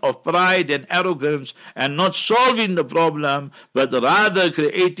manifestation of pride and arrogance and not solving the problem, but rather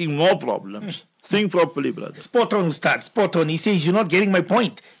creating more problems. Think properly, brother. Spot on, Ustad. Spot on. He says, you're not getting my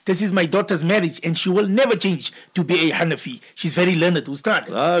point. This is my daughter's marriage and she will never change to be a Hanafi. She's very learned, Ustad.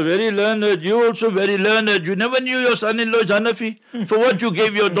 Very learned. You also very learned. You never knew your son-in-law is Hanafi. For what you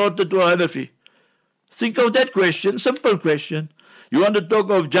gave your daughter to a Hanafi? Think of that question. Simple question. You want to talk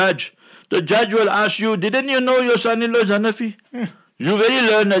of judge. The judge will ask you, didn't you know your son-in-law is Hanafi? You very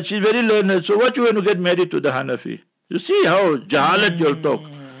learned. She's very learned. So what you want to get married to the Hanafi? You see how jahalat you'll talk.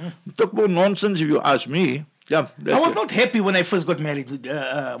 Talk about nonsense if you ask me. Yeah, I was not happy when I first got married with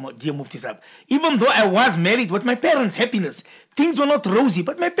dear Mufti Sahib. Even though I was married with my parents' happiness, things were not rosy,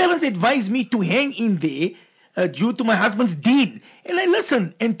 but my parents advised me to hang in there due to my husband's deen. And I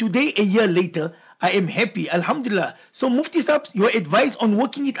listened, and today, a year later, I am happy, alhamdulillah. So Mufti Sahib, your advice on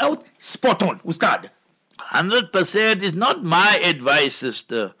working it out, spot on, Ustad. 100% is not my advice,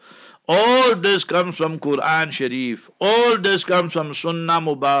 sister. All this comes from Quran Sharif. All this comes from Sunnah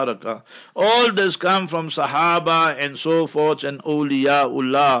Mubarakah. All this comes from Sahaba and so forth and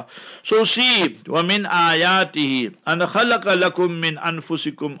Awliyaullah. So see, وَمِنْ آيَاتِهِ أَنْ خَلَقَ لَكُم مِّنْ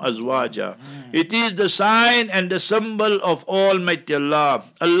أَنفُسِكُمْ أَزْوَاجًا. It is the sign and the symbol of Almighty Allah.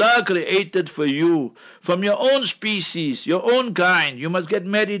 Allah created for you from your own species, your own kind. You must get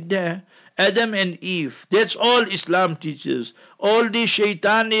married there. Adam and Eve. That's all Islam teaches. All this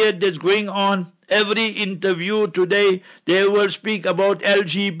shaitaniyat that's going on, every interview today, they will speak about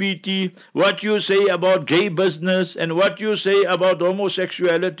LGBT, what you say about gay business, and what you say about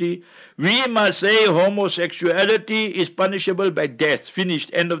homosexuality. We must say homosexuality is punishable by death. Finished.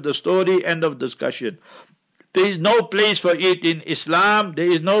 End of the story, end of discussion. There is no place for it in Islam. There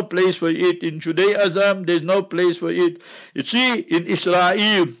is no place for it in Judaism. There is no place for it. You see, in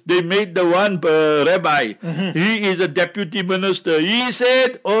Israel, they made the one rabbi. He is a deputy minister. He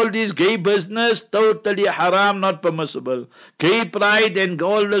said all this gay business, totally haram, not permissible. Gay pride and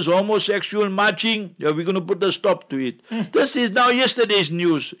all this homosexual marching, we're going to put a stop to it. This is now yesterday's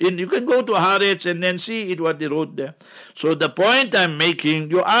news. You can go to Haaretz and then see what they wrote there. So the point I'm making,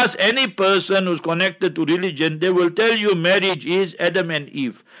 you ask any person who's connected to religion, religion, they will tell you marriage is Adam and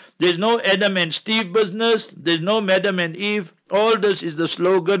Eve. There's no Adam and Steve business. There's no Adam and Eve. All this is the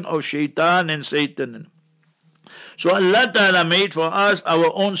slogan of Shaitan and Satan. So Allah Ta'ala made for us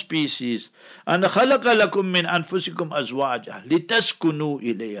our own species. And خَلَقَ لَكُم مِّنْ أَنفُسِكُمْ أَزْوَاجًا لِتَسْكُنُوا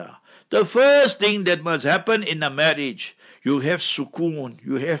إِلَيْهَا. The first thing that must happen in a marriage, you have sukoon,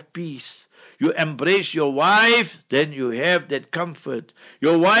 you have peace. You embrace your wife, then you have that comfort.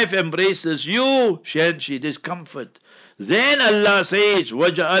 Your wife embraces you, she is comfort. Then Allah says,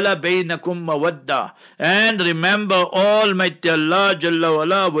 وَجَعَلَ بَيْنَكُمْ مَوَدَّةً. And remember, Almighty Allah Jalla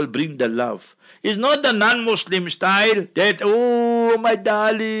wa'ala will bring the love. It's not the non-Muslim style that, oh, my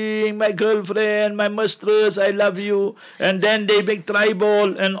darling, my girlfriend, my mistress, I love you. And then they make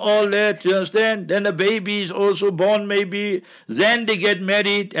tribal and all that, you understand? Then a baby is also born maybe. Then they get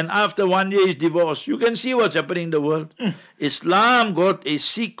married and after 1 year is divorced. You can see what's happening in the world. Islam got a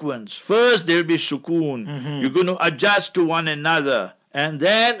sequence. First there will be sukoon. You're going to adjust to one another. And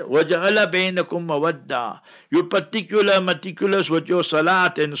then, وَجَعَلَ بَيْنَكُمْ مَوَدَّةً. You're meticulous with your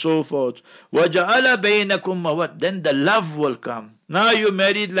salat and so forth. وَجَعَلَ بَيْنَكُمْ مَوَدَّةً. Then the love will come. Now you're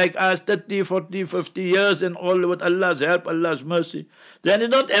married like us, 30, 40, 50 years and all with Allah's help, Allah's mercy. Then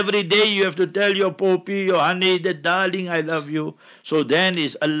it's not every day you have to tell your poppy, your honey, that darling, I love you. So then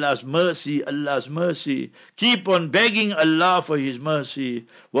is Allah's mercy, Allah's mercy. Keep on begging Allah for His mercy.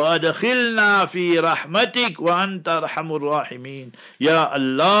 وَأَدْخِلْنَا فِي رَحْمَتِكَ وَأَنْتَ أَرْحَمُ الرَّاحِمِينَ. Ya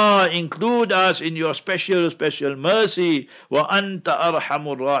Allah, include us in your special mercy. وَأَنْتَ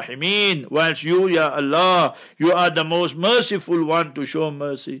أَرْحَمُ الرَّاحِمِينَ. Whilst you, Ya Allah, you are the most merciful one to show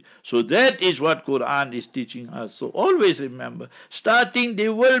mercy. So that is what Quran is teaching us. So always remember, starting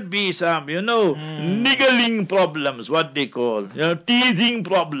there will be some, niggling problems, what they call, teasing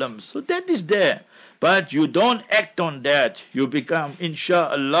problems. So that is there. But you don't act on that. You become,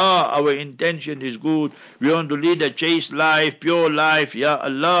 inshallah, our intention is good. We want to lead a chaste life, pure life. Ya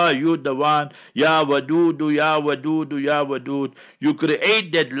Allah, you the one. Ya Wadudu, Ya Wadudu, Ya Wadud. You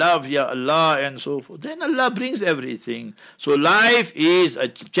create that love, Ya Allah, and so forth. Then Allah brings everything. So life is a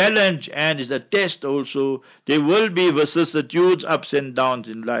challenge and is a test also. There will be vicissitudes, ups and downs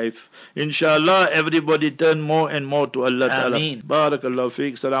in life. Inshallah, everybody turn more and more to Allah Ta'ala. Ameen. Barakallahu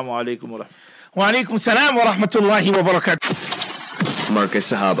feek. Assalamu alaikum wa rahmatullahi. وعليكم السلام ورحمة الله وبركاته.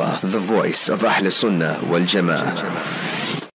 Marcus Sahaba, the voice of Ahl Sunnah wal Jama'ah.